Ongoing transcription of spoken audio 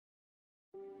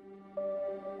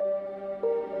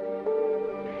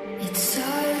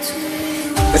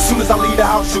As soon as I leave the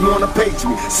house, you wanna page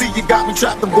me. See, you got me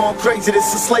trapped, I'm going crazy,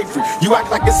 this is slavery. You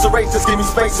act like it's a race, just give me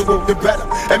space, it won't get better.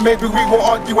 And maybe we won't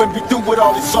argue and be through with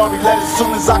all these sorry letters. As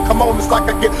soon as I come home, it's like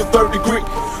I get the third degree.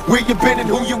 Where you been and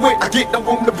who you with, I get no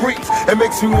room to breathe. It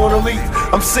makes me wanna leave.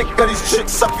 I'm sick of these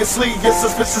tricks up your sleeve. You're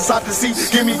suspicious, I deceive.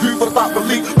 Give me grief without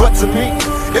belief. But to me,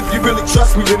 if you really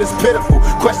trust me, then it's pitiful.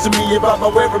 Question me about my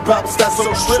whereabouts, that's so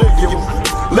trivial.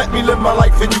 Let me live my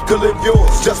life and you can live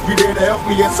yours. Just be there to help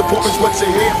me and support me's what you're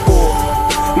here for.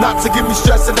 Not to give me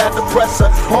stress and that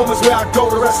depressor. Home is where I go,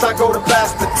 the rest I go to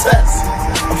pass the test.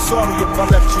 I'm sorry if I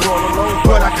left you all alone,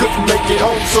 but I couldn't make it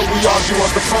home, so we argue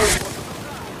on the phone.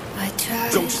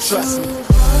 Don't you trust me?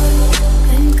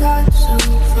 And got so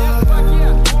far, but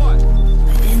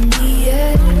in the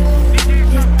end,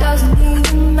 it doesn't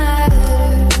even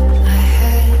matter. I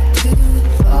had to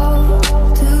fall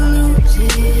to lose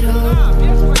it all,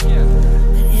 but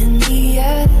in the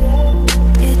end,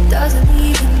 it doesn't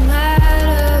even matter.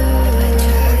 I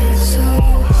tried so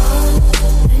hard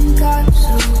and got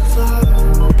so far,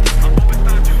 but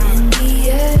in the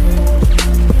end,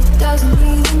 it doesn't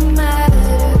even matter.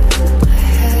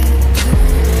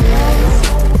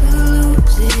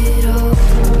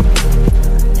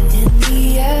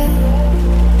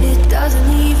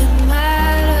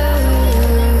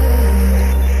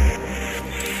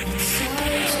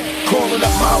 Calling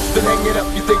up my house, then hang it up,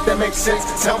 you think that makes sense?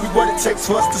 Tell me what it takes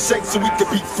for us to shake so we can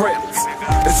be friends.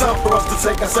 It's time for us to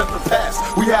take our separate paths.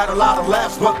 We had a lot of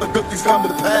laughs, but the good things come to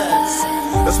the pass.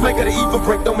 Let's make it an even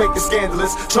break, don't make it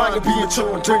scandalous. Trying to be a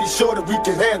true and pretty sure that we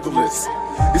can handle this.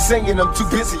 You're saying I'm too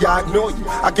busy, I ignore you.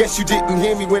 I guess you didn't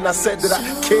hear me when I said that I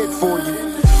cared for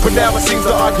you. But now it seems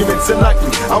the arguments are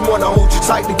nightly. I wanna hold you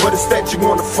tightly, but instead you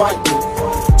wanna fight me.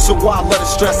 So why let it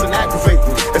stress and aggravate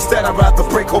me? Instead I'd rather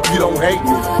break, hope you don't hate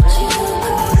me.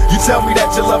 You tell me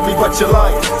that you love me, but you're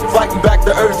lying. Fighting back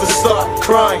the urge to start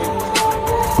crying.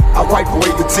 I wipe away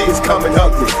your tears, come and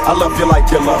hug me. I love you like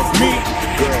you love me,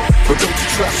 girl, but don't you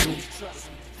trust me?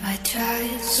 I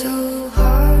tried so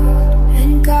hard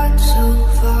and got so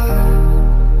far,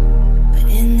 but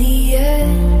in the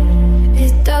end,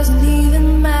 it doesn't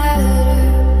even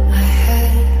matter. I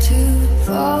had to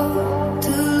fall to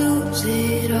lose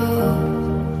it all,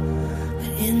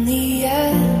 but in the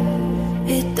end,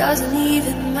 it doesn't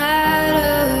even matter.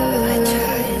 I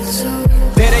tried so hard.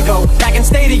 There they go, back in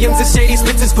stadiums, the shady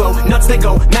splits his flow. Nuts they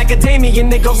go, macadamian,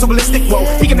 they go so ballistic, whoa.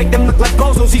 He can make them look like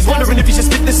bozos, he's wondering if he should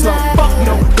spit this slow. Fuck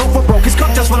no, go for broke, his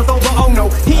cook just wanna throw, but oh no.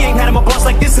 He ain't had him a boss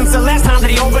like this since the last time that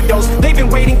he overdosed. They've been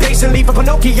waiting patiently for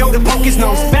Pinocchio to poke his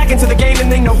nose back into the game,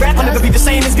 and they know rap will never be the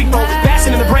same as before.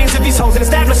 Passion in the brains of these hoes and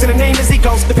establishing a name as he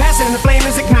goes. The passion and the flame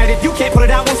is ignited, you can't put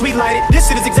it out once we light it. This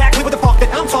shit is exactly what the fuck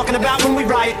that I'm talking about when we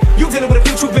riot. You dealing with a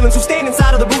few true villains who stand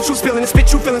inside of the booth, you spilling and spit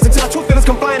true feelings until our true feelings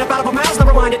come flying up out of our mouths.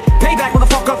 Never mind it, payback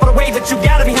motherfucker for the way that you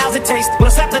gotta be. How's it taste? When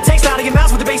I slap the taste out of your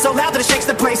mouth with the bass so loud that it shakes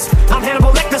the place. I'm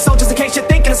Hannibal Lecter, so just in case you're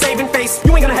thinking of saving face,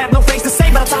 you ain't gonna have no face to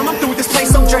say by the time I'm through with this place.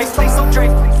 So Drake, so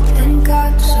Drake. And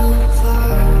got so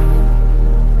far,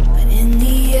 but in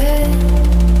the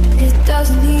end, it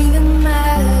doesn't even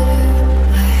matter.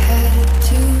 I had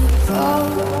to fall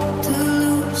to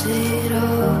lose it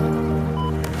all,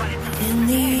 but in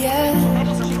the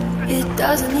end, it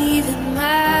doesn't even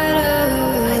matter.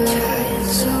 I tried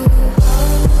so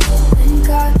hard and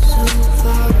got so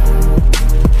far,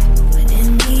 but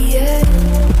in the end,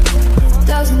 it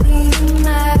doesn't even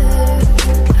matter.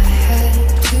 I had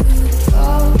to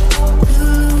fall to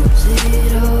lose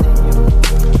it all,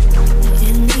 but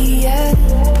in the end,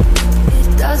 it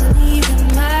doesn't even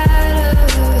matter.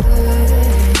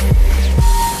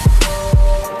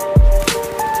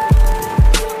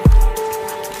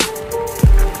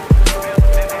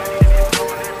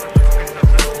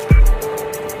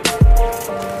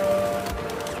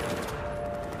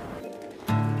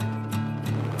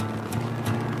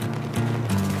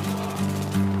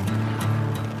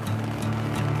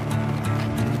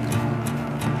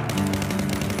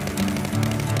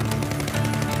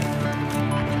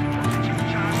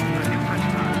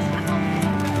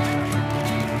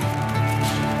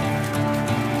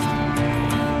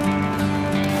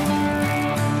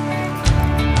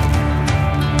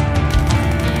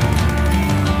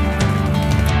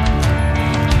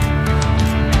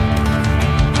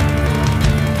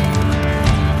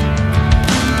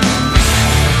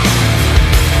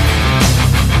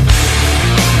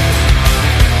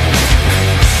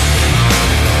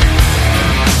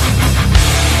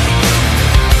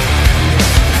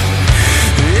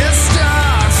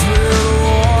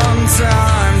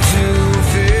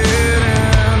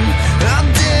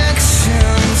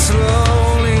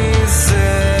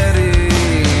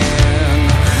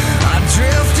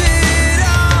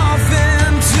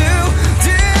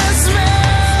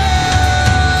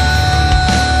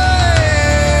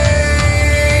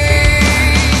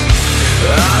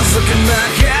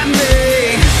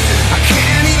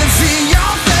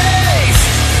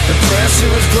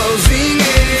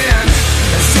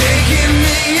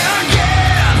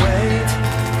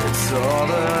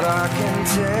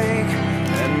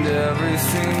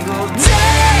 single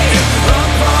day, a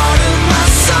part of my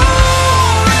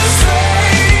soul is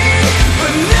fading.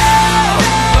 But now,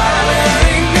 by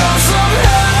letting go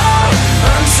somehow,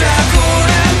 unshackled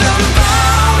and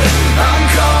unbound, I'm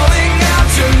calling out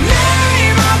your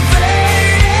name, I'm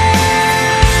fading.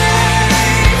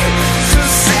 So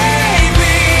save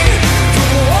me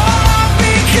from what I've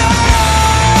become.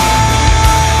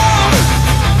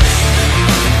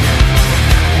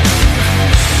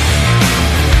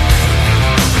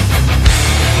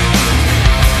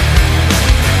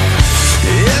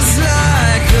 It's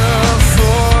like a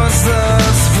force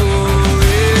that's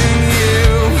pulling you.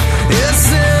 It's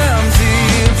empty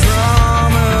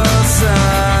promises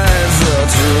are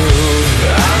true.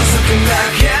 I'm looking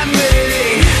back at me,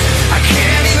 I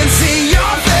can't even see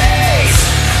your face.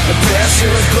 The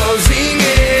pressure is closing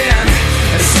in,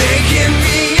 it's taking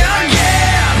me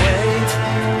again. Wait,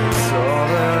 it's all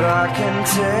that I can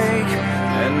take,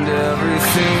 and every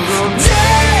single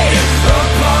day, a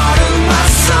part of my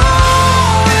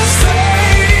soul is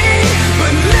fading.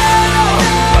 But now,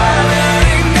 by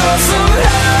letting go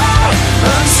somehow,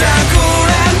 unshackled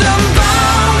and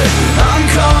unbound, I'm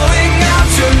calling out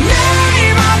your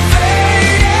name, I'm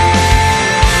fading.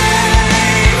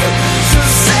 So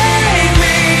save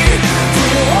me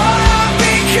from what I've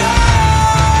become.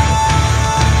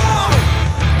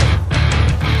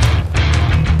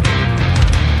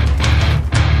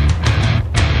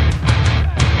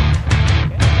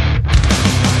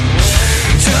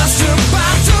 Just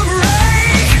about to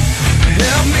break,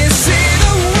 help me see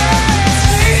the way.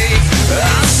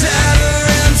 I shatter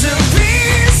into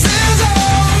pieces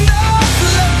on the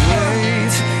floor.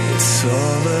 Wait, it's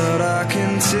all that I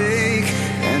can take,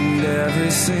 and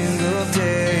every single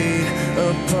day,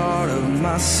 a part of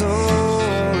my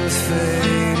soul is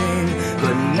fading.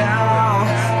 But now,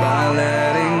 by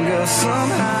letting go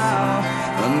somehow,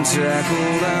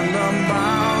 unshackled and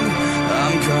unbound,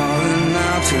 I'm calling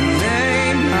out your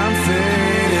name, I'm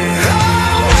fading.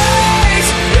 Oh wait,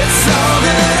 it's all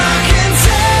that I can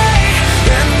take,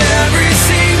 and every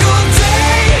single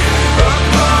day, a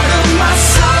part of my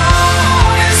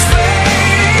soul is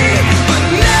fading. But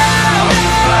now,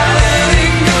 by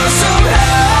letting go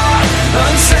somehow,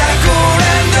 unshackled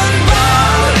and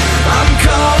unbound, I'm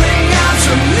calling out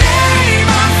your name,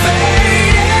 I'm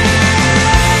fading.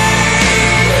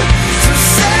 So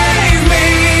save me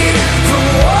from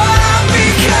what I've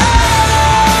become.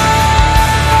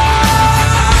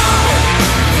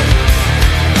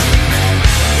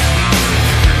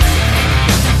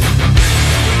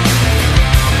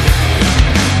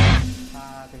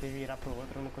 Devi rapprovo,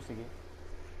 non conseguì.